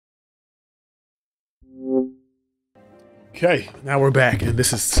Okay, now we're back, and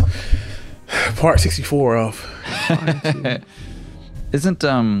this is part 64 of. Isn't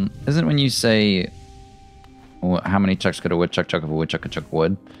when you say how many chucks could a woodchuck chuck if a woodchuck could chuck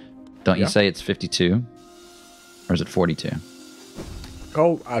wood? Don't you say it's 52, or is it 42?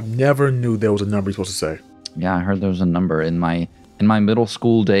 Oh, I never knew there was a number you're supposed to say. Yeah, I heard there was a number in my middle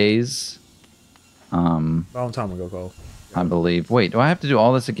school days. Long time ago, Cole. I believe. Wait, do I have to do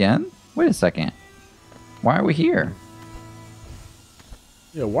all this again? Wait a second. Why are we here?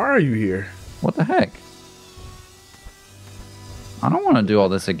 Yeah, why are you here? What the heck? I don't want to do all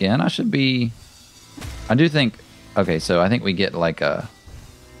this again. I should be... I do think... Okay, so I think we get like a...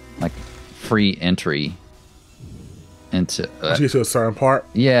 free entry into... Did you get to a certain part?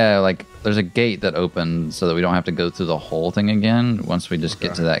 Yeah, like there's a gate that opens so that we don't have to go through the whole thing again. Once we just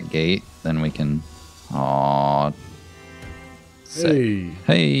get to that gate, then we can... Aww. Hey.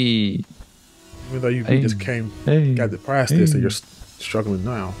 Hey. Even though you just got the prize this, so you're struggling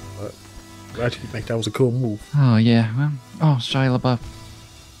now. But glad you think that was a cool move. Oh, yeah. Well, oh, Shia LaBeouf.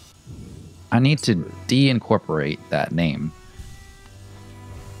 I need to de-incorporate that name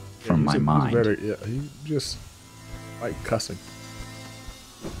from my mind. Yeah, he just like cussing.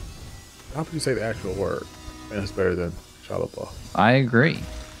 How would you say the actual word? And it's better than Shia LaBeouf. I agree.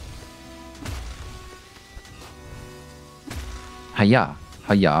 Hiya,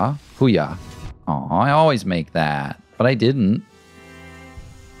 hiya, hooya. Oh, I always make that, but I didn't.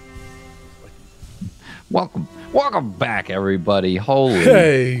 Welcome back, everybody. Holy.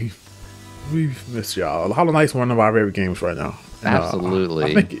 Hey, we've missed y'all. Hollow Knight's one of our favorite games right now. Absolutely.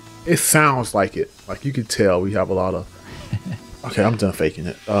 I think it sounds like it. Like you can tell we have a lot of. Okay, I'm done faking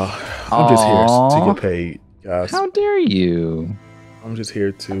it. I'm just here to get paid, guys. How dare you? I'm just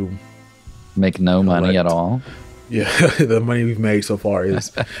here to make no money at all. Yeah, the money we've made so far is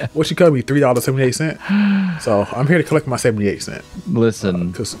what you cut me $3.78. So I'm here to collect my 78 cents.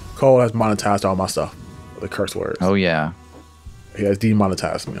 Listen, because Cole has monetized all my stuff, the curse words. Oh yeah, he has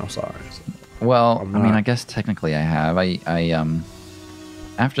demonetized me. I'm sorry. So, well, I mean, I guess technically I have. I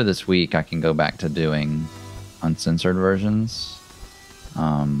after this week, I can go back to doing uncensored versions,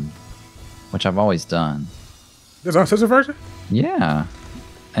 which I've always done. There's an uncensored version? Yeah.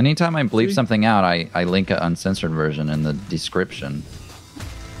 Anytime I bleep something out, I link an uncensored version in the description.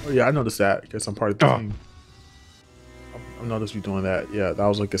 Oh yeah, I noticed that because I'm part of the team. I noticed you doing that. Yeah, that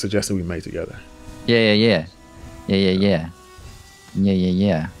was like a suggestion we made together. Yeah.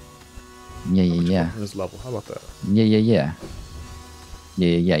 This level, how about that? Yeah.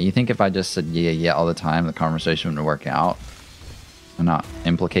 You think if I just said yeah all the time, the conversation would work out and not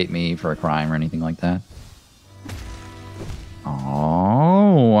implicate me for a crime or anything like that?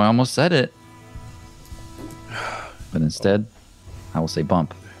 Oh, I almost said it. But instead, I will say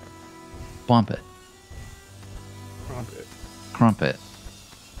bump. Bump it. Crumpet.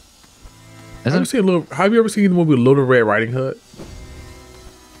 Have you ever seen the movie Little Red Riding Hood?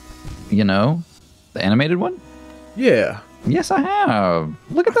 You know, the animated one? Yeah. Yes, I have.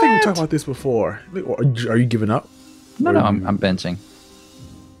 Look at that. I think we talked about this before. Are you giving up? No, I'm benching.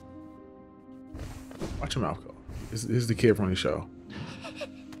 Watch your mouth go. This is the kid from the show.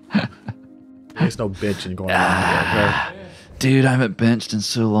 There's no benching going on here, okay? Dude, I haven't benched in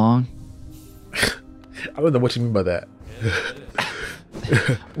so long. I don't know what you mean by that.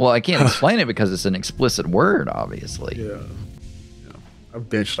 Well, I can't explain it because it's an explicit word, obviously. Yeah. I've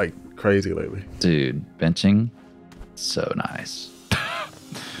benched like crazy lately. Dude, benching, so nice.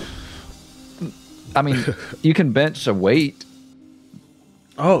 I mean, you can bench a weight.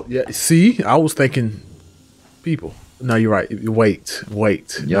 Oh, yeah. See, I was thinking people. No, you're right. Wait.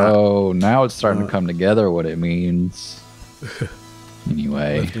 Yo, now it's starting to come together what it means.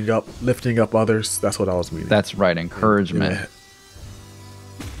 Anyway. Lifting up others. That's what I was meaning. That's right. Encouragement.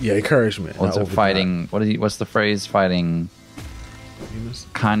 Yeah, encouragement. What's it fighting? What's the phrase? Fighting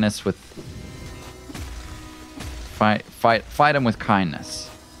kindness with fight him with kindness.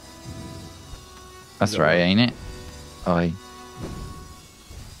 That's right, ain't it? Oi.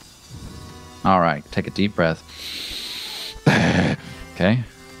 All right, take a deep breath. Okay.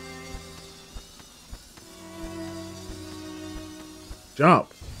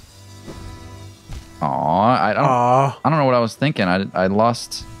 Jump. I don't know what I was thinking. I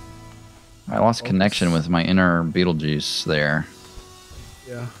lost connection with my inner Beetlejuice there.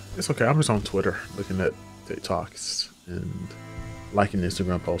 Yeah, it's okay. I'm just on Twitter looking at TikToks and liking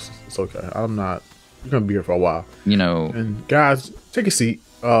Instagram posts. It's okay. I'm not. You're gonna be here for a while. You know. And guys, take a seat.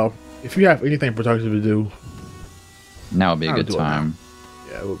 If you have anything productive to do, now would be a good time.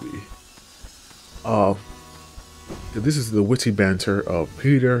 Yeah, it would be. This is the witty banter of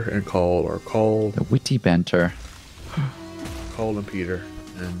Peter and Cole, or Cole. The witty banter. Cole, and Peter,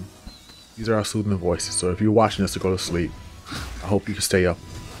 and these are our soothing voices. So if you're watching this to go to sleep, I hope you can stay up.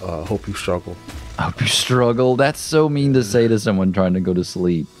 Hope you struggle. I hope you struggle. That's so mean to say to someone trying to go to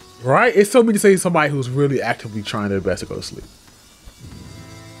sleep. Right? It's so mean to say to somebody who's really actively trying their best to go to sleep.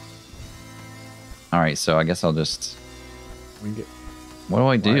 All right, so I guess I'll just Wing it. What do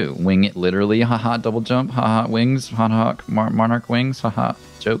I do? Right. Wing it literally? Haha, double jump. Haha, wings. Haha, monarch wings. Haha,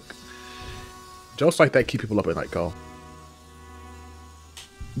 joke. Jokes like that keep people up at night, Cole.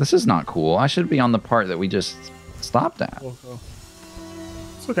 This is not cool. I should be on the part that we just stopped at.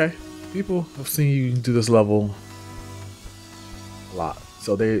 It's okay. People have seen you do this level a lot,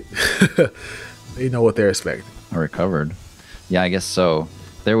 so they they know what they're expecting. I recovered. Yeah, I guess so.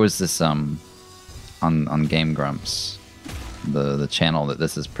 There was this on Game Grumps, the channel that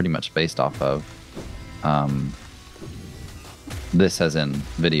this is pretty much based off of. This as in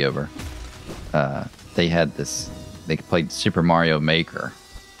videover. They had this. They played Super Mario Maker,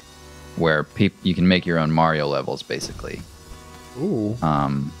 where you can make your own Mario levels, basically. Ooh.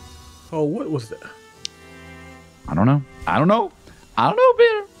 Oh, what was that? I don't know.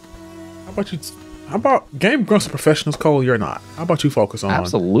 Peter. How about Game Grumps professionals, Cole? You're not. How about you focus on?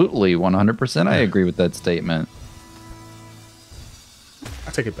 Absolutely, 100%. I agree with that statement.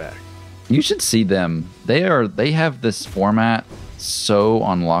 I take it back. You should see them. They have this format so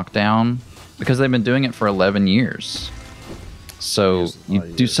on lockdown because they've been doing it for 11 years. So you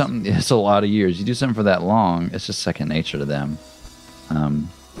do something. It's a lot of years. You do something for that long, it's just second nature to them.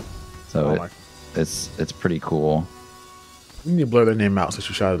 It's pretty cool. You need to blur their name out since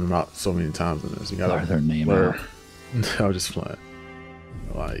you shouted them out so many times in this. You gotta blur their name out. I was just playing.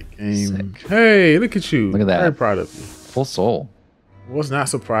 Like, game. Hey, look at you. Look at that. Very proud of you. Full soul. Was not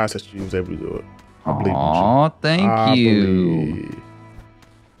surprised that you was able to do it. Aw, thank you.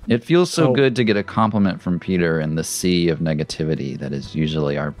 It feels so good to get a compliment from Peter in the sea of negativity that is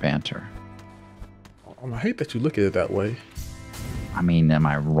usually our banter. I hate that you look at it that way. I mean, am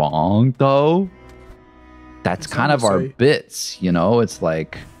I wrong, though? That's kind of our bits, you know? It's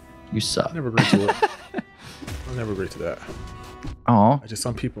like, you suck. I never agree to it. I'll never agree to that. Oh. Just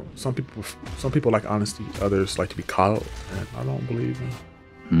some people like honesty. Others like to be coddled. And I don't believe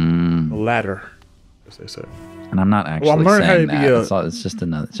in the latter, as they say. And I'm not actually saying that.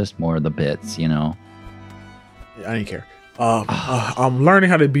 It's just more of the bits, you know? Yeah, I didn't care. I'm learning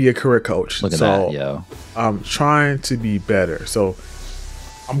how to be a career coach. Look at that, yo. I'm trying to be better. So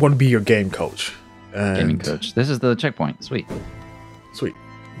I'm going to be your game coach. Gaming coach. This is the checkpoint. Sweet.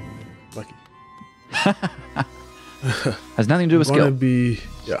 Lucky. Has nothing to do with skill. I'm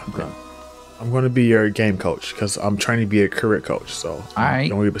going to be your game coach because I'm trying to be a career coach. So I'm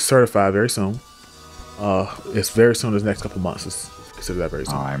going to be certified very soon. It's very soon. This next couple months. Let's consider that very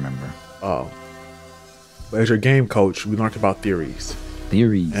soon. Oh, I remember. But as your game coach, we learned about theories.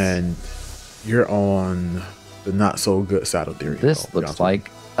 And you're on the not so good side of theory. This looks like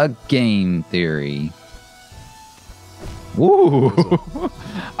a game theory. Woo!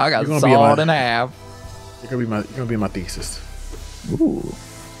 I got sawed in half. You're gonna be my thesis. Ooh.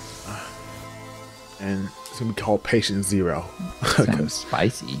 And it's gonna be called Patient Zero. Sounds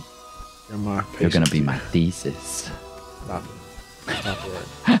spicy. You're gonna be my thesis. Stop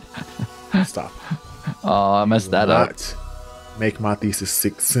it. Stop. Oh, I messed that up. Make my thesis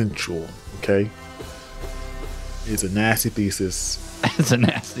sensual, okay? It's a nasty thesis. It's a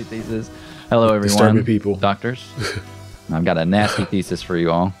nasty thesis. Hello, everyone. Disturbing people. Doctors. I've got a nasty thesis for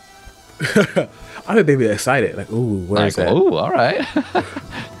you all. I think they'd be excited. Like, ooh, where's that? Ooh, all right.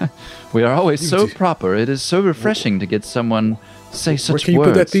 We are always so proper. It is so refreshing to get someone say such words. Where can you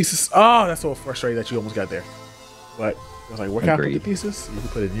put that thesis? Oh, that's so frustrating that you almost got there. But I was like, where can I put the thesis? You can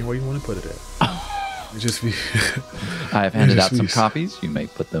put it anywhere you want to put it at. Just be. I have handed out some copies. You may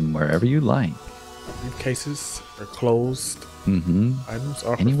put them wherever you like. Briefcases are closed. Mm-hmm. Items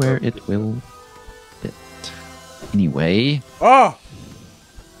are anywhere it will fit. Anyway. Oh!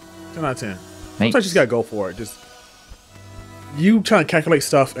 10 out of 10. Sometimes you just gotta go for it. Just you trying to calculate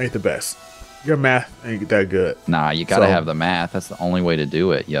stuff ain't the best. Your math ain't that good. Nah, you gotta have the math. That's the only way to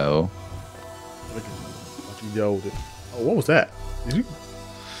do it, yo. Oh, what was that? Did you?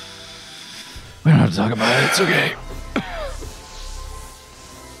 We don't have to talk about it. It's okay.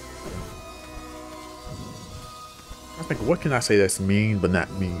 I think, what can I say that's mean but not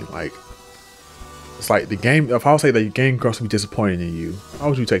mean? Like, it's like the game. If I would say that your game Grumps would be disappointing in you, how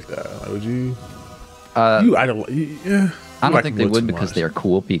would you take that? Like, would you? I don't think they would because they're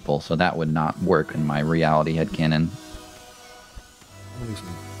cool people. So that would not work in my reality headcanon. I'll leave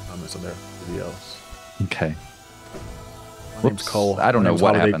some comments on their videos. Okay. My name's Cole. I don't know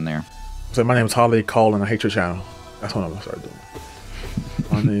what happened there. So my name is Holly Cole, and I hate your channel. That's what I'm gonna start doing.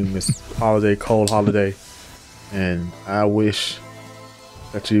 My name is Holiday, Cold Holiday, and I wish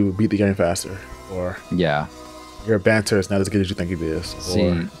that you would beat the game faster, or Yeah. your banter is not as good as you think it is. See,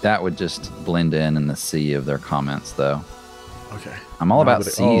 Or, that would just blend in the sea of their comments, though. okay, I'm all Now about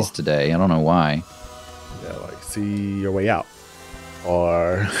that- C's today. I don't know why. yeah, like see your way out,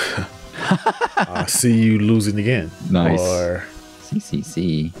 or see you losing again. Nice. Or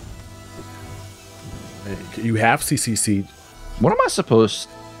CCC. you have CCC. What am I supposed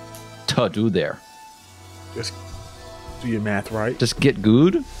to do there? Just do your math right. Just get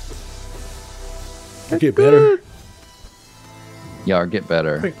good? Get better. Yeah, or get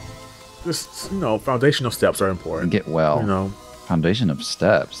better. Just foundational steps are important. Get well. You know, Foundation of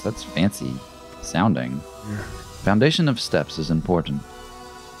steps. That's fancy sounding. Yeah. Foundation of steps is important.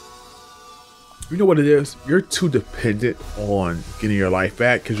 you know what it is. You're too dependent on getting your life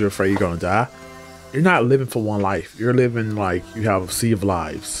back because you're afraid you're gonna die. You're not living for one life. You're living like you have a sea of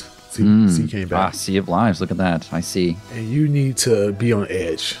lives. See came back, Sea of Lives. Look at that. I see. and you need to be on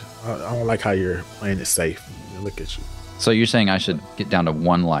edge. I don't like how you're playing it safe. Look at you. So you're saying I should get down to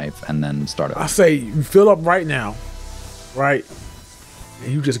one life and then start I it? say you fill up right now, right,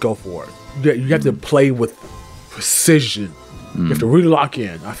 and you just go for it. You have to play with precision. You have to really lock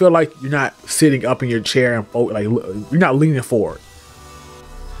in. I feel like you're not sitting up in your chair and like you're not leaning forward.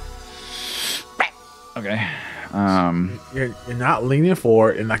 Okay. You're not leaning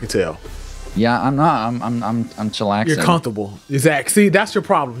forward, and I can tell Yeah, I'm not. I'm chillaxing. you're comfortable. Exactly. See, that's your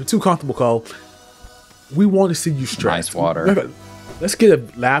problem. You're too comfortable, Cole. We want to see you stressed. Nice water. Let's get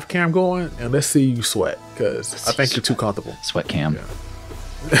a live cam going and let's see you sweat because I think you're too comfortable. Sweat cam. Yeah.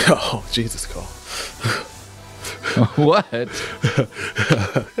 Oh Jesus, Cole. What?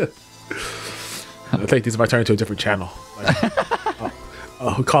 I think this might turn into a different channel.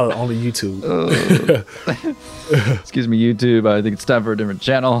 Like, we call it only YouTube. Excuse me, YouTube. I think it's time for a different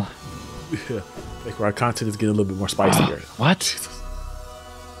channel. Yeah. Like where our content is getting a little bit more spicier. What?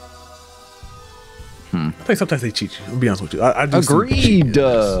 I think sometimes they cheat you. I'll be honest with you. I do see Agreed.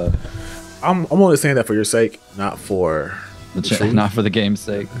 cheating. I'm only saying that for your sake, not for the truth. Not for the game's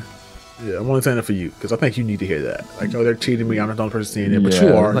sake. Yeah, I'm only saying that for you because I think you need to hear that. Like, oh, they're cheating me. I'm not the only person seeing it, but Yeah,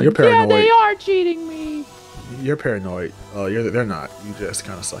 you are. like, You're paranoid. Yeah, they are cheating me. You're paranoid. They're not. You just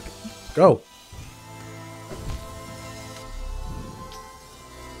kind of suck it. Go.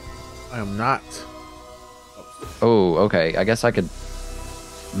 I am not. Oh, okay. I guess I could.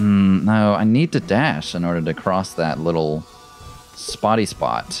 No, I need to dash in order to cross that little spotty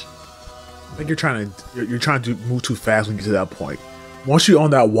spot. I think you're trying to move too fast when you get to that point. Once you're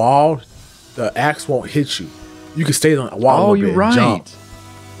on that wall, the axe won't hit you. You can stay on the wall. Oh, a little you're bit and right. jump.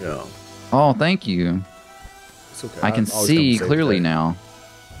 Yeah. Oh, thank you. It's okay. I can always see come save clearly that. now.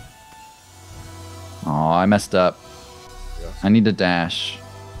 Oh, I messed up. Yeah. I need to dash.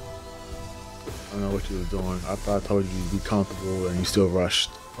 I don't know what you were doing. I thought I told you to be comfortable and you still rushed.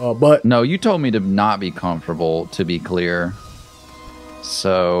 But No, you told me to not be comfortable, to be clear.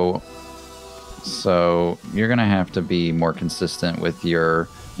 So you're going to have to be more consistent with your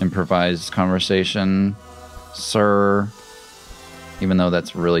improvised conversation, sir. Even though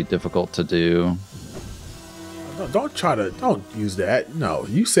that's really difficult to do. don't use that. No,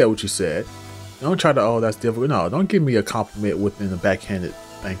 you said what you said. Don't try to, oh, that's difficult. No, don't give me a compliment within a backhanded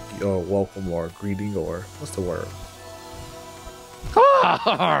thank you or welcome or greeting or what's the word?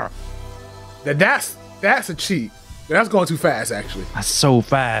 That's a cheat. That's going too fast, actually. That's so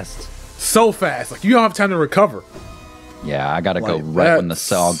fast. So fast. Like, you don't have time to recover. Yeah, I gotta go Like, right when the that's-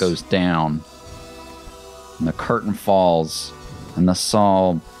 saw goes down. And the curtain falls. And the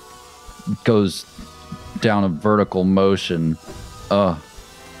saw goes down a vertical motion.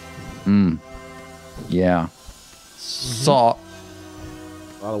 Yeah. Saw.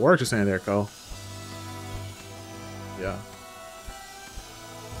 A lot of words you're saying there, Cole. Yeah.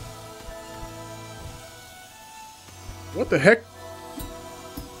 What the heck?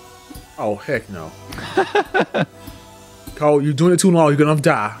 Oh, heck no. Cole, you're doing it too long. You're going to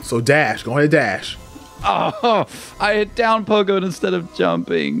die. So dash. Go ahead and dash. Oh, I hit down pogoed instead of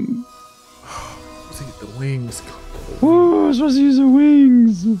jumping. See, the wings. Ooh, I'm supposed to use the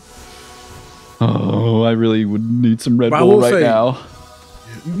wings. Oh, I really would need some Red But I Bull will right say- now.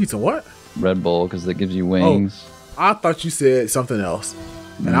 You need some what? Red Bull, because that gives you wings. I thought you said something else.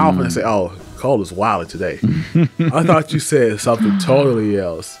 And I was going to say, oh, Cole is wild today. I thought you said something totally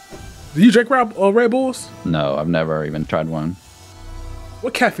else. Do you drink Red Bulls? No, I've never even tried one.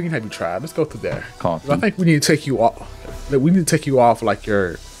 What caffeine have you tried? Let's go through there. Coffee. I think we need to take you off. We need to take you off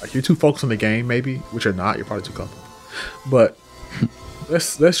you're too focused on the game, maybe, which you're not. You're probably too comfortable. But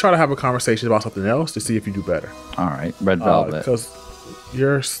let's try to have a conversation about something else to see if you do better. All right, red velvet. Because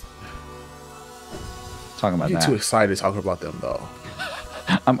you're talking about that. too excited talking about them though.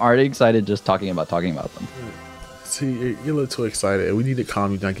 I'm already excited just talking about them. See, you're a little too excited. We need to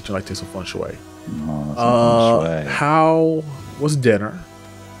calm you down, get you like this in feng shui. Oh, feng shui. How was dinner?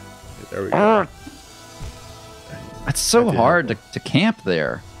 There we go. It's so hard to camp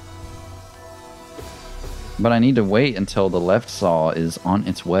there. But I need to wait until the left saw is on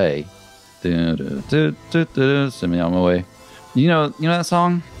its way. Send me on my way. You know that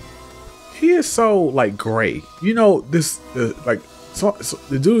song? He is so like gray. You know this so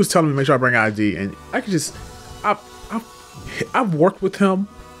the dude was telling me to make sure I bring ID, and I could just I've worked with him.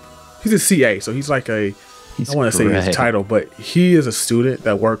 He's a CA, so he's like I don't want to say his title, but he is a student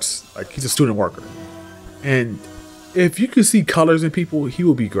that works he's a student worker. And if you could see colors in people, he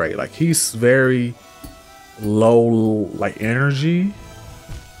will be great. Like he's very low energy.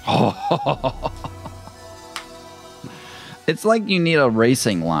 It's like you need a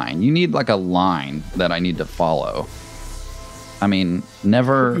racing line. You need like a line that I need to follow. I mean,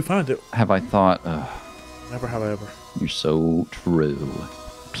 never have I thought. Never have I ever. You're so true,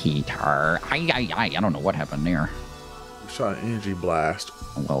 Peter. I don't know what happened there. You shot an energy blast.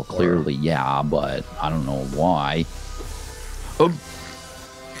 Well, clearly, yeah, but I don't know why. Oh.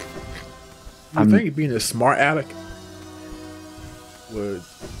 You think being a smart aleck would...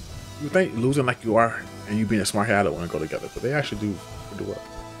 You think losing like you are and you being a smart aleck want to go together, but they actually do well.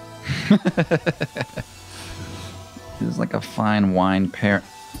 It's like a fine wine pair.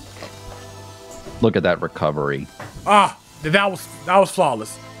 Look at that recovery. That was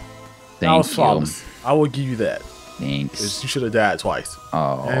flawless. That was flawless. I will give you that. Thanks. You should have died twice.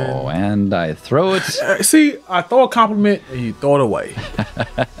 Oh, and I throw it. See, I throw a compliment and you throw it away.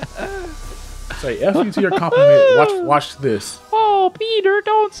 Say F you to your compliment. Watch this. Oh, Peter,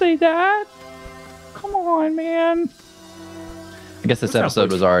 don't say that. Come on, man. I guess this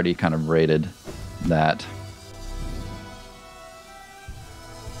episode was already kind of rated that.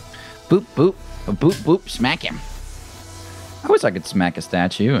 Boop, boop, boop, boop, smack him. I wish I could smack a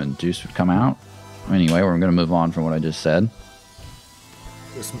statue and juice would come out. Anyway, we're going to move on from what I just said.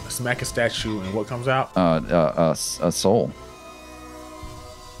 Smack a statue and what comes out? A soul.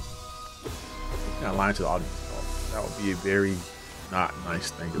 Not lying to the audience. That would be a very not nice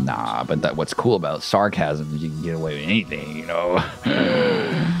thing to do. Nah, but what's cool about sarcasm is you can get away with anything, you know.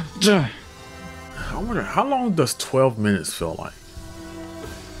 I wonder, how long does 12 minutes feel like?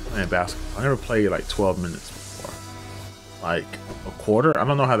 Playing basketball. I never played like 12 minutes before. Like a quarter? I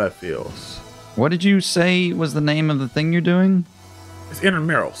don't know how that feels. What did you say was the name of the thing you're doing? It's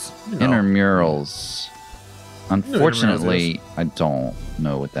intramurals. Intramurals. Unfortunately, I don't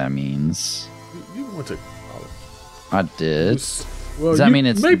know what that means. You went to college. I did. Well, does that mean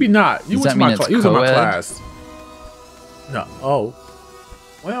it's... Maybe not. You went to my class. You was in my class. No. Oh.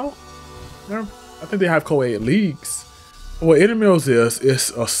 Well, I think they have co-ed leagues. What intramurals is,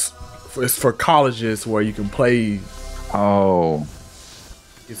 it's for colleges where you can play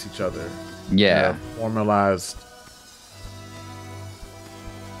against each other. Yeah. Formalized.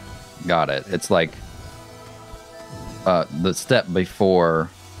 Got it. It's like the step before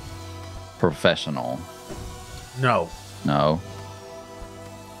professional. No.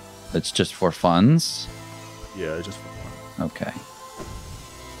 It's just for funds? Yeah, it's just for fun. Okay.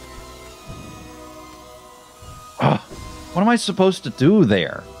 What am I supposed to do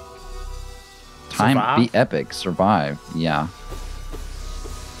there? Time Survive? be epic. Survive. Yeah.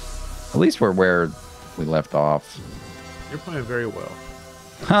 At least we're where we left off. You're playing very well.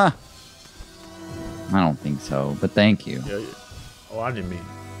 Huh. I don't think so, but thank you. Yeah. Oh, I didn't mean.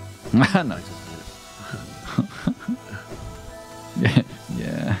 No.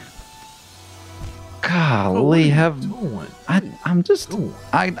 Yeah. Golly, I'm just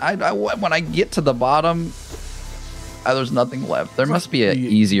I when I get to the bottom, there's nothing left. There must be an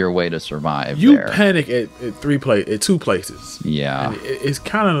easier way to survive. You there. panic at two places. Yeah, and it's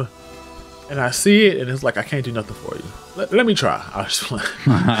kind of, and I see it, and it's like I can't do nothing for you. Let me try. I was just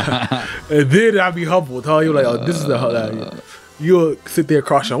and then I'll be humble. Tell you like, oh, this is the you'll sit there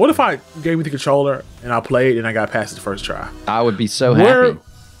cross your. What if I gave me the controller and I played and I got past the first try? I would be so happy.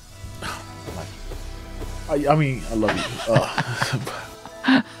 I mean, I love you.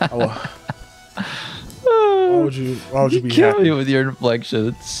 Why would you be kill happy me with your inflection?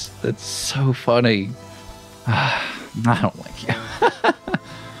 It's so funny. I don't like you.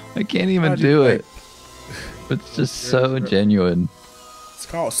 I can't even do it. It's just so genuine. It's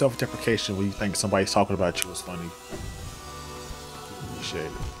called self-deprecation when you think somebody's talking about you is funny.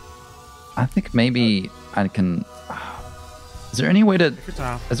 I think maybe I can. Is there any way to... Take your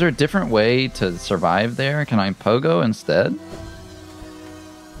time. Is there a different way to survive there? Can I pogo instead?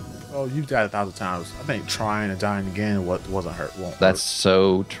 Oh, you've died 1,000 times. I think trying and dying again wasn't hurt. That's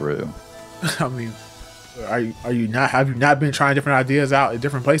so true. I mean, are you not? Have you not been trying different ideas out at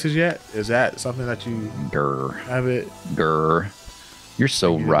different places yet? Is that something that you have it? Grr. You're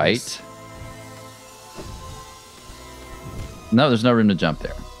so right. No, there's no room to jump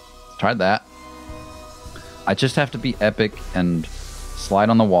there. Tried that. I just have to be epic and slide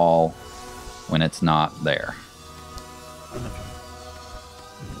on the wall when it's not there.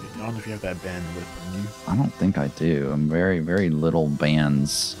 I don't know if you have that bandwidth in you. I don't think I do. I'm very, very little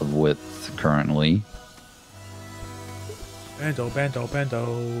bands of width currently. Bando.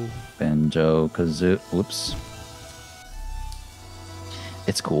 Banjo, kazoo. Whoops.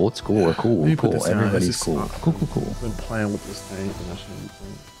 It's cool. It's cool. We're cool. We're cool. Everybody's cool. Cool. I've been playing with this thing, and I shouldn't be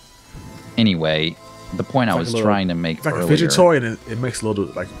playing. Anyway, the point I was trying to make earlier. It's like a fidget toy, and it makes a little,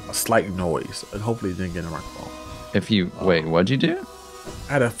 like a slight noise, and hopefully it didn't get in the microphone. If you wait, what'd you do?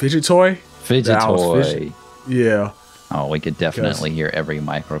 I had a fidget toy. Fidget toy. Yeah. Oh, we could definitely hear every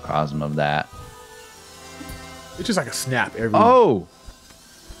microcosm of that. It's just like a snap every. Oh.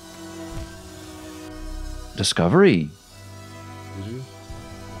 Discovery. Did you?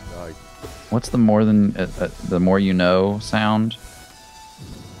 Like, what's the more than the more you know sound?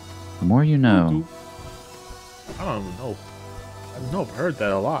 The more you know. I don't even know. I know I've heard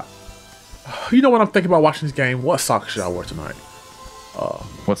that a lot. You know what I'm thinking about watching this game? What socks should I wear tonight?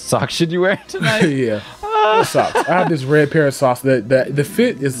 What socks should you wear tonight? Yeah. What socks? I have this red pair of socks that the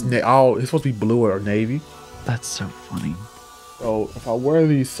fit is it's supposed to be blue or navy. That's so funny. So if I wear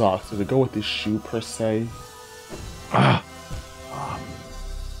these socks, does it go with this shoe per se?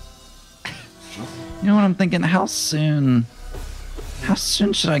 You know what I'm thinking? How soon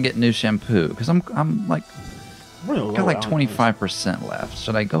should I get new shampoo? Because I'm like, got like 25% left.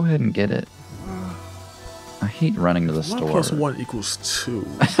 Should I go ahead and get it? I hate running to the store. 1 + 1 = 2.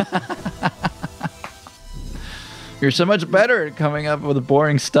 You're so much better at coming up with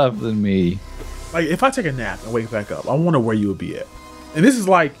boring stuff than me. Like, if I take a nap and wake back up, I wonder where you would be at. And this is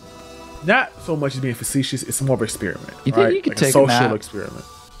like, not so much as being facetious, it's more of an experiment. You think you could take a a nap? social experiment.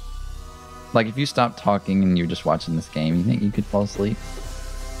 Like, if you stopped talking and you're just watching this game, you think you could fall asleep?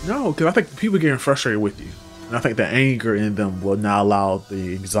 No, because I think people are getting frustrated with you. And I think the anger in them will not allow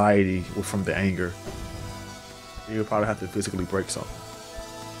the anxiety from the anger. You would probably have to physically break something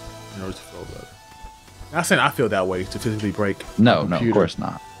in order to feel better. Not saying I feel that way to physically break. No, of course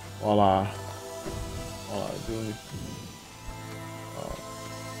not. While I do anything.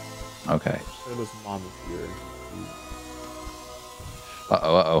 Okay. Shayla's mom is here.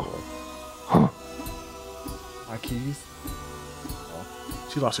 Uh-oh. My keys? Oh,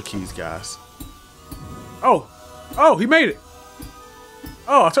 she lost her keys, guys. Oh, he made it.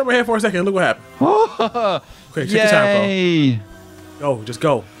 Oh, I turned my head for a second. Look what happened. Okay, take your time, bro. Go, just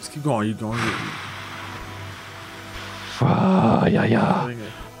go. Just keep going. You're going. Fayuyaya.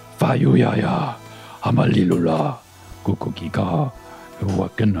 Amalilula. Kukukika.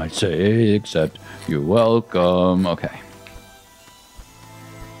 What can I say except you're welcome? Okay.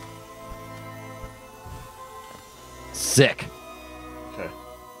 Sick. Okay.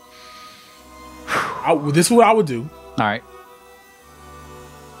 This is what I would do. All right.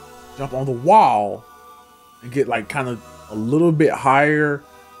 Jump on the wall and get like kind of a little bit higher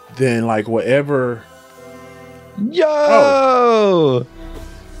than like whatever. Yo! Oh.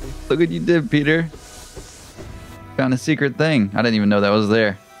 Look what you did, Peter. Found a secret thing. I didn't even know that was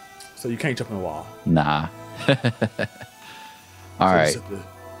there. So you can't jump on the wall. Nah. All right. Just have to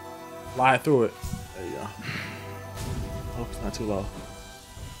fly through it. There you go. Hope it's not too low.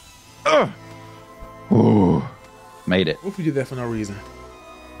 Ooh. Made it. What if we did that for no reason?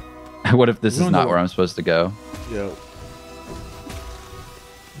 What if this is not where I'm supposed to go? Yeah.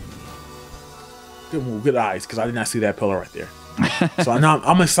 Good move, good eyes, because I did not see that pillar right there. So now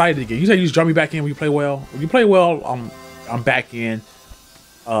I'm excited again. You said you just drop me back in when you play well. When you play well, I'm back in.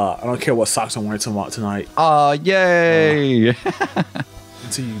 I don't care what socks I'm wearing tonight. Oh, yay!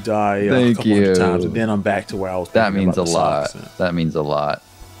 Until you die a couple hundred times, and then I'm back to where I was. That means a lot. That means a lot.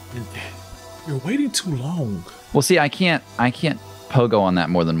 And you're waiting too long. Well, see, I can't pogo on that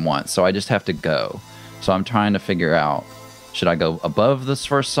more than once, so I just have to go. So I'm trying to figure out, should I go above this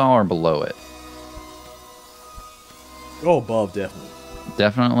first saw or below it? Go above, definitely.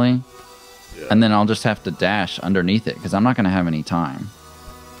 Definitely? Yeah. And then I'll just have to dash underneath it, because I'm not going to have any time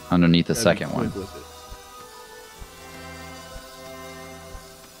underneath the second one.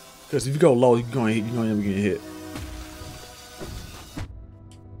 Because if you go low, you're going to never get hit.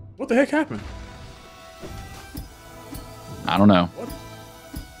 What the heck happened? I don't know.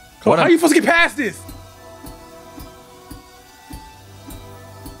 How are you supposed to get past this?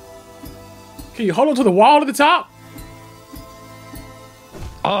 Can you hold on to the wall at the top?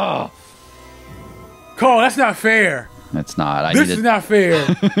 Oh, Cole, that's not fair. it's not. This is not fair.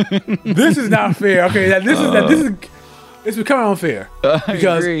 This is not fair. Okay, this is it's becoming unfair. Because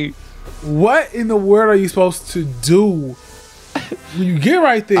I agree. what in the world are you supposed to do when you get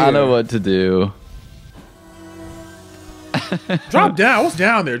right there? I know what to do. Drop down. What's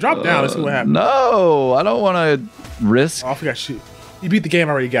down there? Drop down. Let's see what happens. No, I don't want to risk. Oh, I forgot. Shit. You beat the game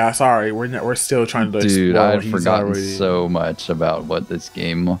already, guys. Sorry, we're still trying to. Dude, explore. I'd forgotten so much about what this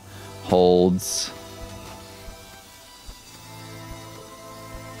game holds.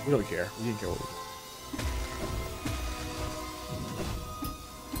 We don't care. We didn't care what we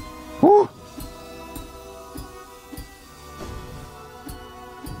Whew.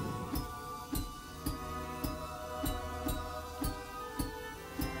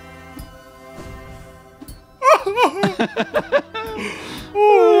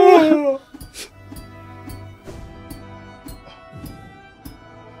 Oh.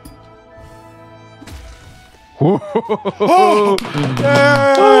 Oh.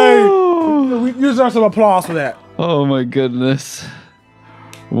 Hey. We deserve some applause for that. Oh my goodness.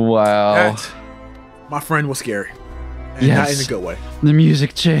 Wow. That, my friend, was scary. And Yes. not in a good way. The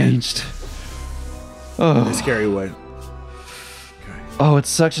music changed. In a Oh. scary way. Okay. Oh, it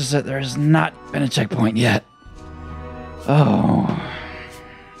sucks just that there's not been a checkpoint yet. Oh.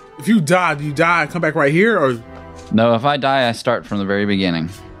 If you die, do you die and come back right here? Or No, if I die, I start from the very beginning.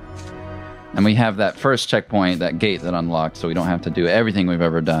 And we have that first checkpoint, that gate that unlocked, so we don't have to do everything we've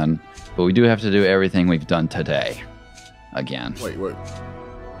ever done. But we do have to do everything we've done today. Again. wait.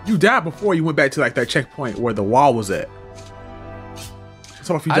 You died before you went back to like that checkpoint where the wall was at.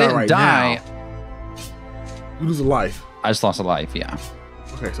 So if you I die didn't right die. now, you lose a life. I just lost a life, yeah.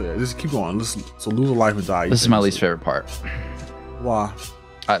 Okay, so yeah, just keep going. So lose a life and die. This is my least favorite part. Why?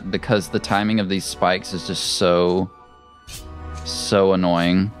 Because the timing of these spikes is just so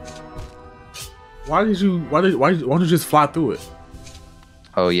annoying. Why don't you just fly through it?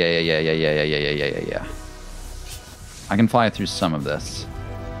 Oh yeah. I can fly through some of this.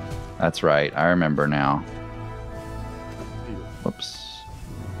 That's right. I remember now. Whoops.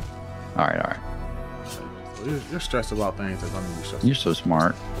 All right. You're stressed about things that don't need to be stressed. You're so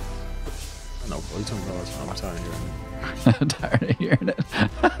smart. I know, bro. You tell me all the time. I'm tired of hearing I'm tired of hearing it.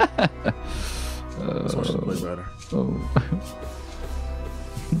 it. So I should play better. Oh.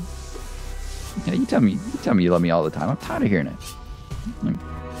 Yeah, you tell me you love me all the time. I'm tired of hearing it.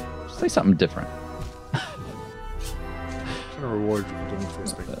 Say something different. I'm trying to reward you for doing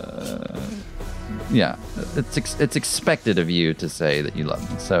this thing. Yeah, it's expected of you to say that you love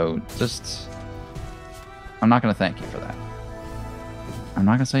me. So just, I'm not going to thank you for that. I'm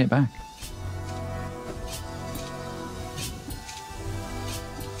not going to say it back.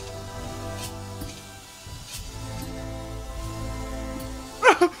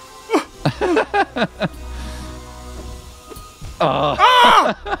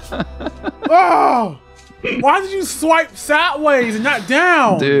 Oh! Why did you swipe sideways and not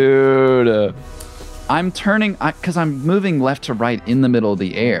down? Dude, I'm turning, because I'm moving left to right in the middle of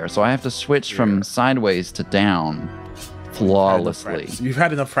the air, so I have to switch from sideways to down flawlessly. You've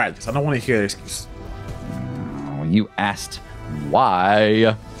had enough practice. I don't want to hear the excuse. Oh, you asked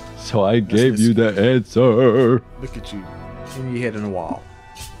why, so I gave you the answer. Look at you. And you hit in the wall.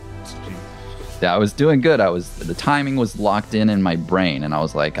 Yeah, I was doing good. The timing was locked in my brain, and I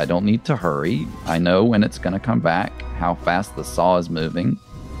was like, I don't need to hurry. I know when it's gonna come back, how fast the saw is moving.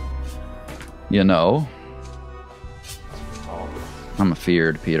 You know. I'm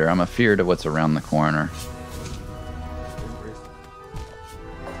afeared, Peter. I'm afeared of what's around the corner.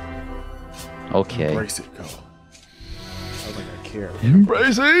 Okay. Embrace it, go. I don't think I care.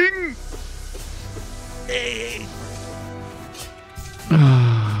 Embracing.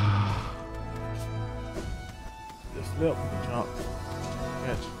 Just flip, jump,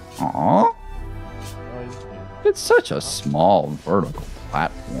 catch. Aw, Oh, you can. it's such a small vertical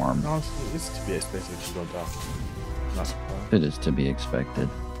platform. Honestly, it's to be expected if you don't die. Not surprised. It is to be expected.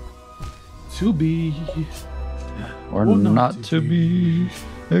 To be. Or Well, not to be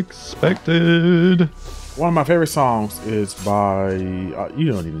expected. One of my favorite songs is by.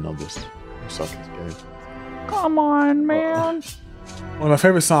 You don't even know this. You suck at this game. Come on, man. One of my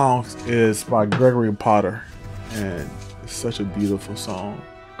favorite songs is by Gregory Potter, and it's such a beautiful song.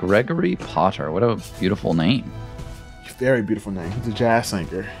 Gregory Potter. What a beautiful name. Very beautiful name. He's a jazz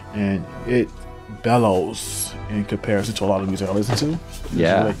singer, and it bellows in comparison to a lot of music I listen to. It's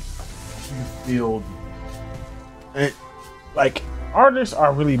Yeah. really, you feel, and like artists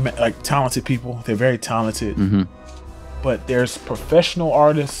are really like talented people. They're very talented. Mm-hmm. But there's professional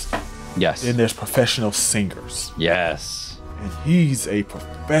artists. Yes. And there's professional singers. Yes. And he's a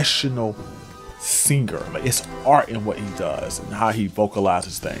professional singer. Like it's art in what he does and how he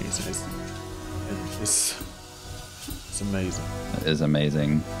vocalizes things. And it's amazing. It is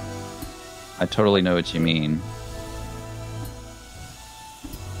amazing. I totally know what you mean.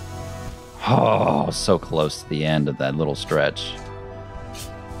 Oh, so close to the end of that little stretch.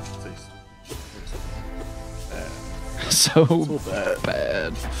 So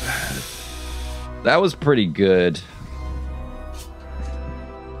bad. That was pretty good,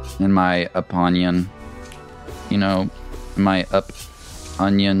 in my opinion. You know, my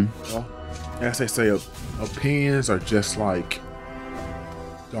onion. Well, as they say, opinions are just like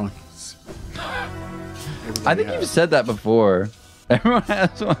donkeys. I think you've said that before. Everyone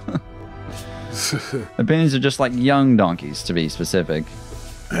has one. Opinions are just like young donkeys, to be specific.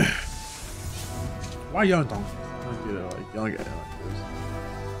 Why young donkeys? Like young like this.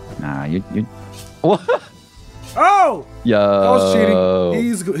 Nah, you. What? Oh! Yo. That was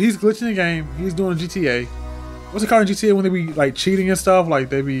cheating. He's glitching the game. He's doing GTA. What's it called in GTA when they be like cheating and stuff? Like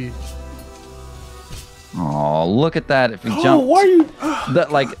they be. Oh, look at that! If you Oh, jump, why are you?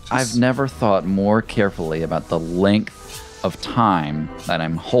 that like I've never thought more carefully about the length of time that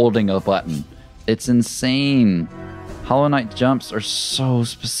I'm holding a button. It's insane. Hollow Knight jumps are so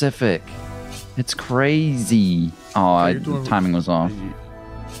specific. It's crazy. Oh, the timing was off.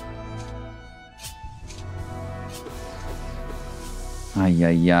 Ay,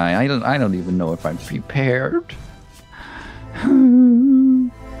 ay, ay. I don't even know if I'm prepared.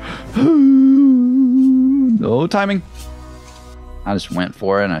 No timing. I just went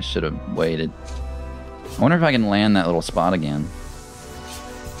for it and I should have waited. I wonder if I can land that little spot again.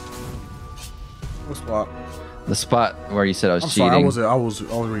 What spot? The spot where you said I was cheating. Sorry, I was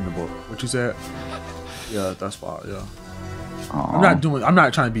reading the book. What you said? Yeah, that spot. Yeah. Aww. I'm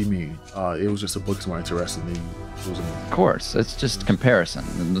not trying to be mean. It was just a book that's more interesting than Of course, it's just comparison.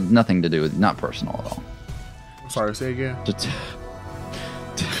 Nothing to do with, not personal at all. I'm sorry. Say again. Just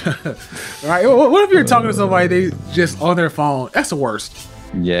all right. What if you're talking to somebody they just on their phone? That's the worst.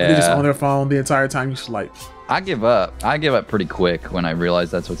 Yeah. They're just on their phone the entire time. You just like. I give up. I give up pretty quick when I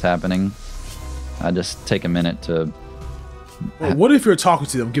realize that's what's happening. I just take a minute to. Well, what if you're talking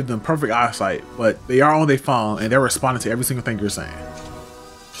to them, give them perfect eyesight, but they are on their phone and they're responding to every single thing you're saying?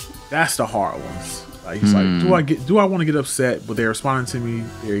 That's the hard ones. Like, it's like, do I want to get upset? But they're responding to me.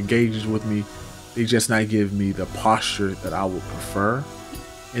 They're engaging with me. They just not give me the posture that I would prefer.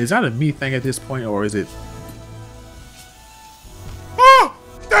 And is that a me thing at this point, or is it? Oh,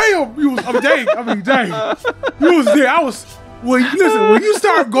 damn! You was, dang! You was there. I was. When you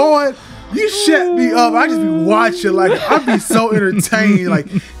start going. You shut me up. I just be watching, like I'd be so entertained. Like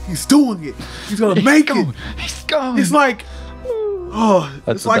he's doing it. He's gonna make it. He's going. It's like,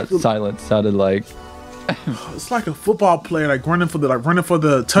 that's what that silence sounded like. It's like a football player, like running for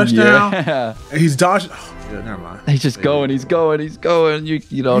the touchdown. Yeah. And he's dodging. Oh, yeah, never mind. He's just going. He's going. You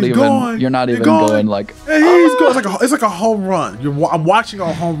don't he's even. Going, you're not even going like. And he's going. It's like a home run. I'm watching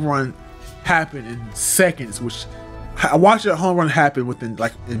a home run happen in seconds, which. I watched a home run happen within in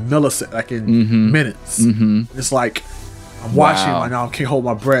milliseconds, like in minutes. It's like I'm watching. Wow. Now I can't hold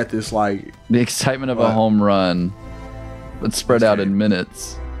my breath. It's like the excitement of a home run, but spread out in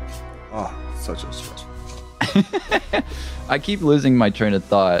minutes. Oh, such a stressful. I keep losing my train of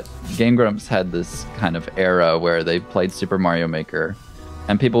thought. Game Grumps had this kind of era where they played Super Mario Maker,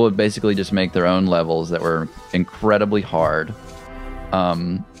 and people would basically just make their own levels that were incredibly hard.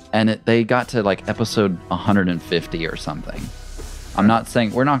 And they got to like episode 150 or something. I'm not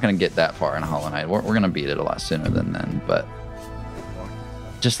saying we're not going to get that far in Hollow Knight. We're going to beat it a lot sooner than then. But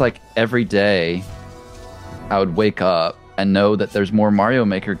just like every day, I would wake up and know that there's more Mario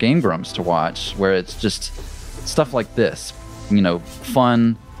Maker Game Grumps to watch, where it's just stuff like this, you know,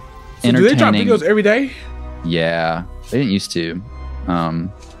 fun, entertaining. Do they drop videos every day? Yeah, they didn't used to.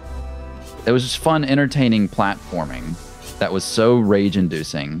 It was just fun, entertaining platforming. That was so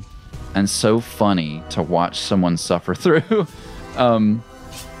rage-inducing and so funny to watch someone suffer through. It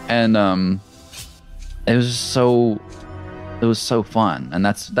was so fun. And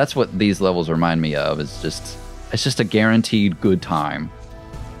that's what these levels remind me of. It's just a guaranteed good time.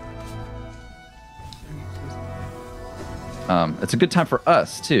 It's a good time for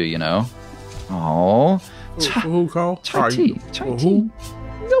us too, you know. Oh, who call? Chai Tea.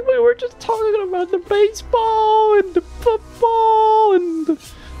 No, we were just talking about the baseball and the football and the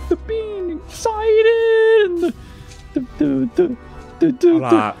being excited and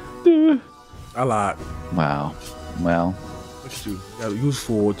A lot. Wow. Well, Look at you. You was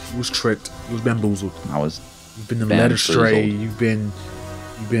fooled. You was tricked. You was bamboozled. You've been led astray. You've been.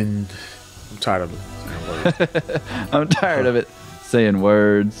 I'm tired of it. I'm tired of it saying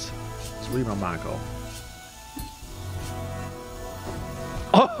words. Just leave my mind go.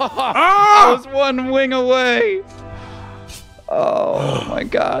 I was one wing away. Oh my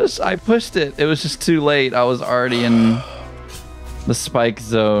gosh. I pushed it. It was just too late. I was already in the spike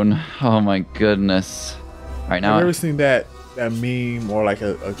zone. Oh my goodness. All right, now. Have you ever seen that meme or like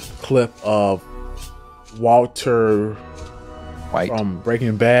a clip of Walter White from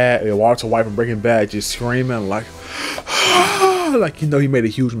Breaking Bad? Walter White from Breaking Bad just screaming like he made a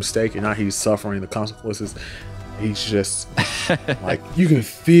huge mistake and now he's suffering the consequences. He's just like, you can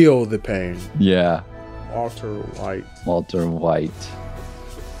feel the pain. Yeah. Walter White.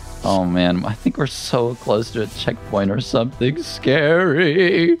 Oh man, I think we're so close to a checkpoint or something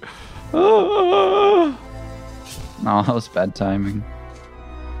scary. Oh, no, that was bad timing.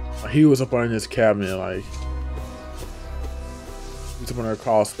 He was up on his cabinet, like, he was up on their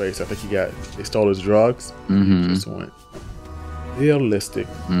crawl space. I think they stole his drugs. Mm-hmm. He just went realistic.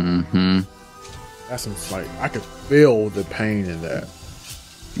 Mm-hmm. That's some, like, I could feel the pain in that.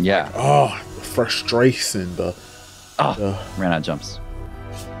 Yeah. Like, the frustration, ran out of jumps.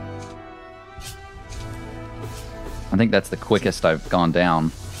 I think that's the quickest I've gone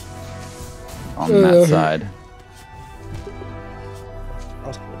down on that side.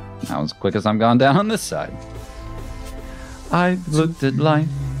 That was quick as I'm gone down on this side. I've looked at life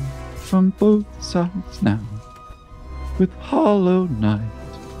from both sides now, with hollow night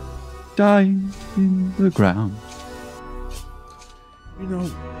dying in the ground. You know,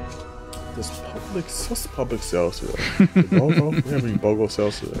 what's public sales today? BOGO? We have any BOGO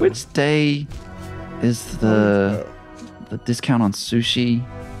sales today? Which day is the discount on sushi?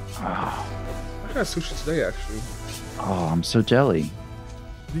 I got sushi today, actually. Oh, I'm so jelly.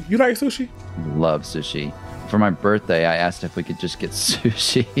 You like sushi? Love sushi. For my birthday, I asked if we could just get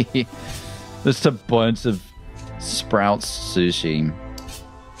sushi. Just a bunch of Sprouts sushi.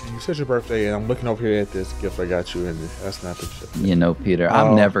 You said your birthday, and I'm looking over here at this gift I got you, and that's not the shit. You know, Peter,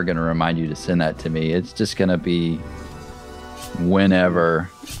 I'm never going to remind you to send that to me. It's just going to be whenever.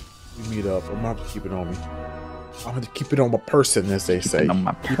 We meet up. I'm going to have to keep it on me. I'm going to keep it on my person, as they say. On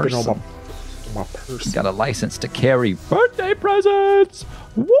my person. Keep it on my person. Got a license to carry birthday presents.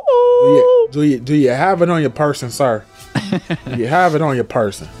 Woo! Do you have it on your person, sir? Do you have it on your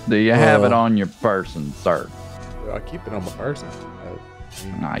person? Do you have it on your person, sir? I keep it on my person.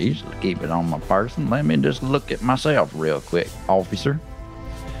 I usually keep it on my person. Let me just look at myself real quick, officer.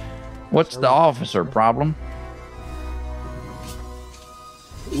 What's the officer problem?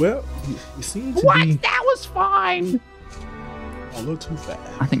 Well, you seem to be... That was fine. A little too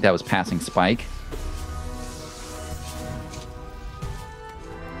fast. I think that was passing Spike.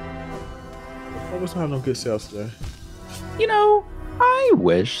 I was not having no good sales today. You know, I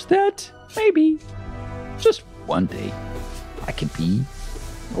wish that maybe just one day I could be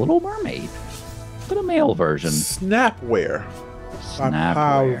a little mermaid, but a male version. Snapware.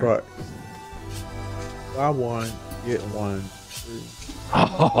 Snapware. Buy one, get one free.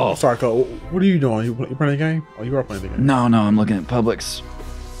 Oh, sorry, Cole. What are you doing? You playing the game? Oh, you are playing the game. No, I'm looking at Publix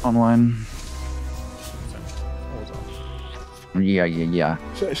online. Yeah.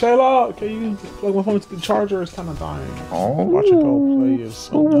 Shayla, can you plug my phone to the charger? It's kind of dying. Oh. Watch it go play is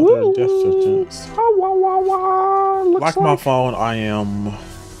another death sentence. Like my phone, I am.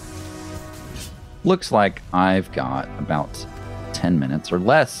 Looks like I've got about 10 minutes or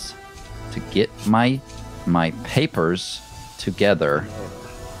less to get my papers together.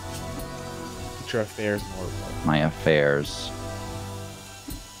 Get your affairs in order. My affairs.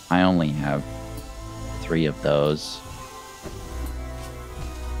 I only have 3 of those.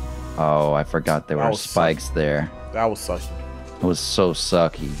 Oh, I forgot there were spikes there. That was sucky. It was so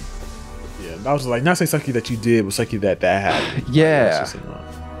sucky. Yeah, that was like, not say sucky that you did, but sucky that happened. Yeah.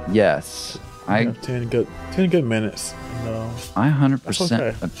 Yes. I have 10 good minutes. No. I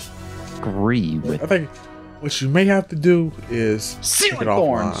 100% agree with. I think what you may have to do is ceiling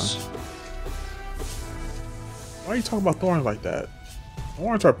thorns. Why are you talking about thorns like that?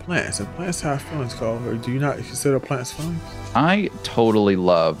 Thorns are plants, and plants have feelings, Cole. Or do you not consider plants feelings? I totally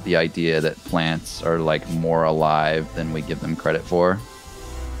love the idea that plants are like more alive than we give them credit for.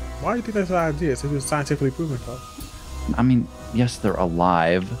 Why do you think that's an idea? It's been scientifically proven, Cole. I mean, yes, they're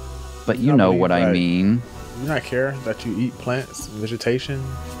alive, but you know what I mean. Do you not care that you eat plants, vegetation,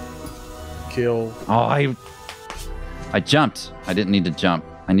 kill? Oh, I jumped. I didn't need to jump.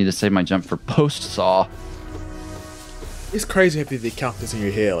 I need to save my jump for post-saw. It's crazy if they count this in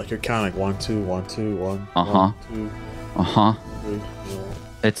your head. Like you're counting like 1, 2, 1, 2, 1, 1, 2. Uh-huh.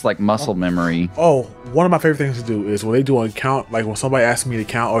 It's like muscle memory. Oh, one of my favorite things to do is when they do a count, like when somebody asks me to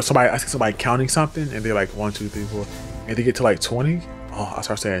count, or somebody asks somebody counting something, and they're like 1, 2, 3, 4, and they get to like 20. Oh, I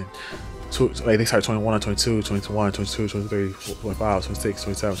start saying, like they start 21, 22, 21, 22, 23, 25, 26,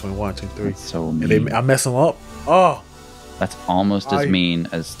 27, 21, 23. That's so mean. And I mess them up. Oh, that's almost as mean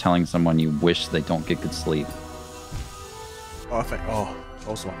as telling someone you wish they don't get good sleep. Those are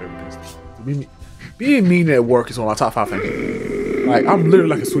my favorite things. Being mean at work is one of my top 5 things. Like, I'm literally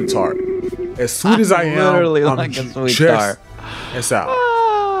like a sweet tart. As sweet as I am, literally I'm like a sweet tart. It's out.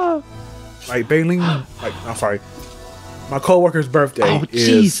 Like Baleen, like I'm sorry, my coworker's birthday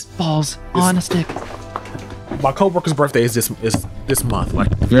is balls on a stick. My coworker's birthday is this month, like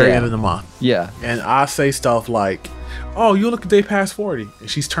the very end of the month. Yeah. And I say stuff like, "Oh, you look a day past 40," and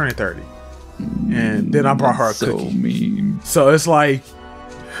she's turning 30. And then I brought her a cookie. So mean. So it's like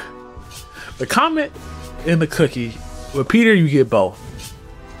the comment and the cookie. With Peter, you get both.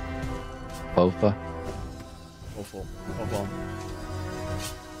 Both. Both of them.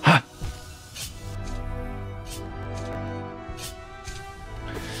 Ha.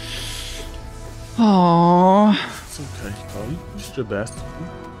 Aww. It's okay. Oh, you did your best.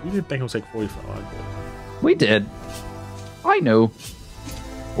 You didn't think it would take 45. We did. I know.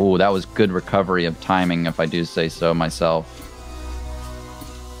 Oh, that was good recovery of timing, if I do say so myself.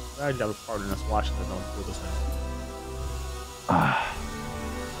 Glad you got a partner that's watching that don't feel the same.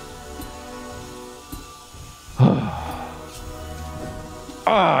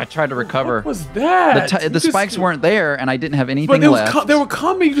 I tried to recover. What was that? The spikes weren't there, and I didn't have anything left. They were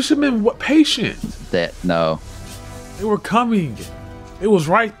coming. You should have been patient. No. They were coming. It was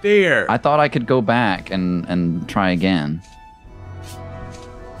right there. I thought I could go back and try again.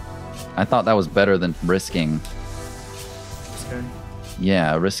 I thought that was better than risking. Okay.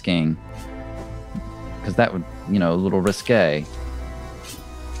 Yeah, risking. Because that would, a little risque.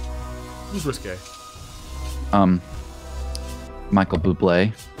 Who's risque? Michael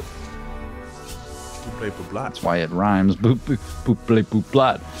Bublé. Bublé Bublé. That's why it rhymes. Bublé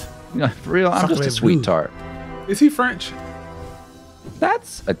Bublé. For real, I'm just a sweet tart. Is he French?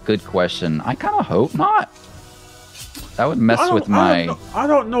 That's a good question. I kind of hope not. That would mess with my... I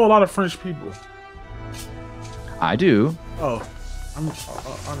don't know a lot of French people. I do. Oh. I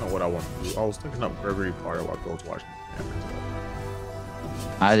know what I want to do. I was thinking up Gregory Potter while I was watching the cameras.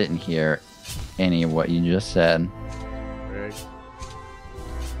 I didn't hear any of what you just said. Greg.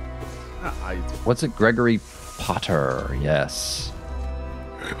 What's it? Gregory Potter. Yes.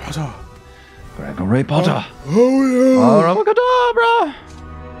 Gregory Potter. Gregory Potter. Oh, yeah. Abracadabra.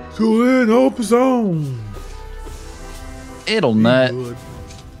 To an open zone. It'll nut.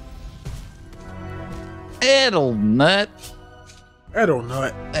 It'll nut. It'll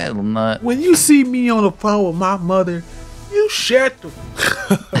nut. It'll nut. When you see me on the phone with my mother, you shut the...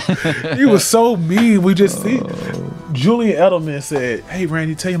 You was so mean. We just see... Julian Edelman said, "Hey,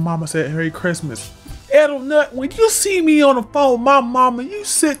 Randy, tell your mama I said Merry Christmas." Edelnut, when you see me on the phone with my mama, you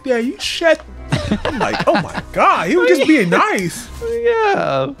sit there, you shut the... I'm like, oh my God, he was just being nice.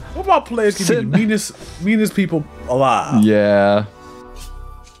 Yeah. What about players can be the meanest people alive? Yeah.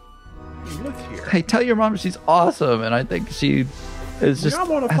 Hey, look here. Hey, tell your mom she's awesome, and I think she is just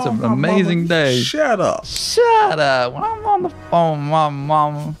has an amazing day. Shut up. Shut up. When I'm on the phone with my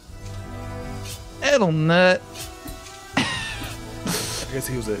mama, it'll nut. I guess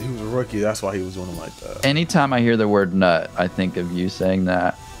he was a rookie. That's why he was doing it like that. Anytime I hear the word nut, I think of you saying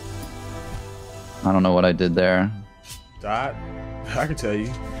that. I don't know what I did there. Died? I can tell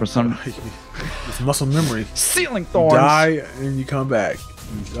you. For some... It's muscle memory. Ceiling thorns. You die and you come back.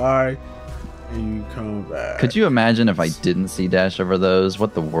 You die and you come back. Could you imagine if I didn't see dash over those?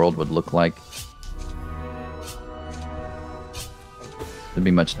 What the world would look like? It'd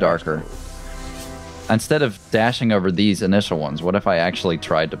be much darker. Instead of dashing over these initial ones, what if I actually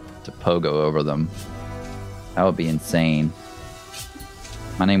tried to pogo over them? That would be insane.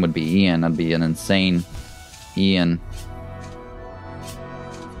 My name would be Ian. I'd be an insane Ian.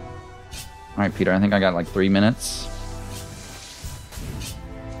 Alright, Peter, I think I got like 3 minutes.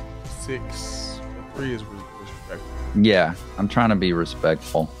 6. 3 is respectful. Yeah, I'm trying to be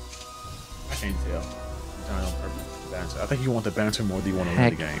respectful. I can't tell. You're trying on purpose to banter. I think you want the banter more than you want to win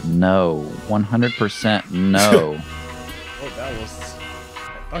the game. No. 100% no. Oh, that was...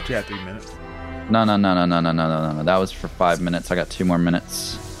 I thought you had 3 minutes. No. That was for 5 minutes. I got 2 more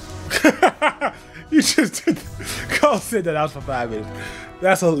minutes. You just did... Cole said that was for 5 minutes.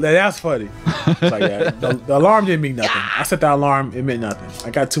 That's funny. It's like that. The alarm didn't mean nothing. I set the alarm. It meant nothing.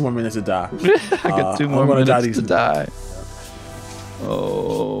 I got 2 more minutes to die. I got 2 more minutes to die.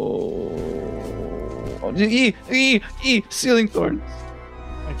 Oh No. Ceiling thorns.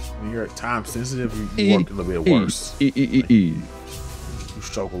 When you're time sensitive, you work a little bit worse. You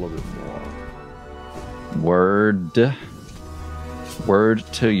struggle a little bit more. Word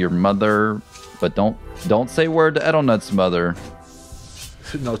to your mother, but don't say word to Edelnut's mother.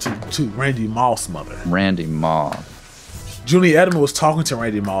 No, to Randy Moss' mother. Randy Moss. Julie Edelman was talking to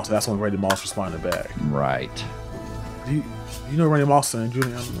Randy Moss. That's when Randy Moss responded back. Right. Do you know Randy Moss and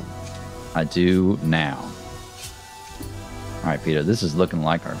Julie Edelman? I do now. All right, Peter, this is looking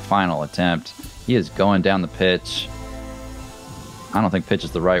like our final attempt. He is going down the pitch. I don't think pitch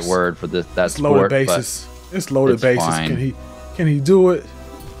is the right word for this. That's loaded bases. It's loaded bases. Fine. Can he do it?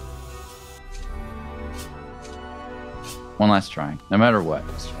 One last try. No matter what.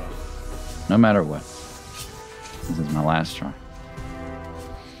 No matter what. This is my last try.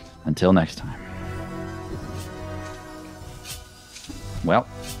 Until next time. Well,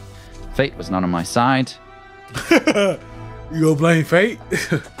 fate was not on my side. You gonna blame fate?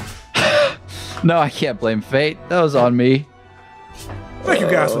 No, I can't blame fate. That was on me. Thank you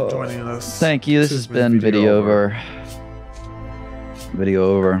guys for joining us. Thank you. This has been Video Over. Video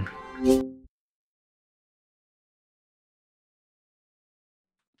Over.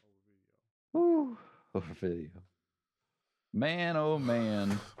 Woo. Over video. Man, oh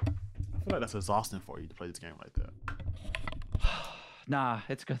man. I feel like that's exhausting for you to play this game like that. Nah,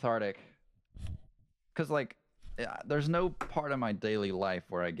 it's cathartic. Because, like, there's no part of my daily life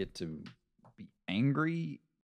where I get to be angry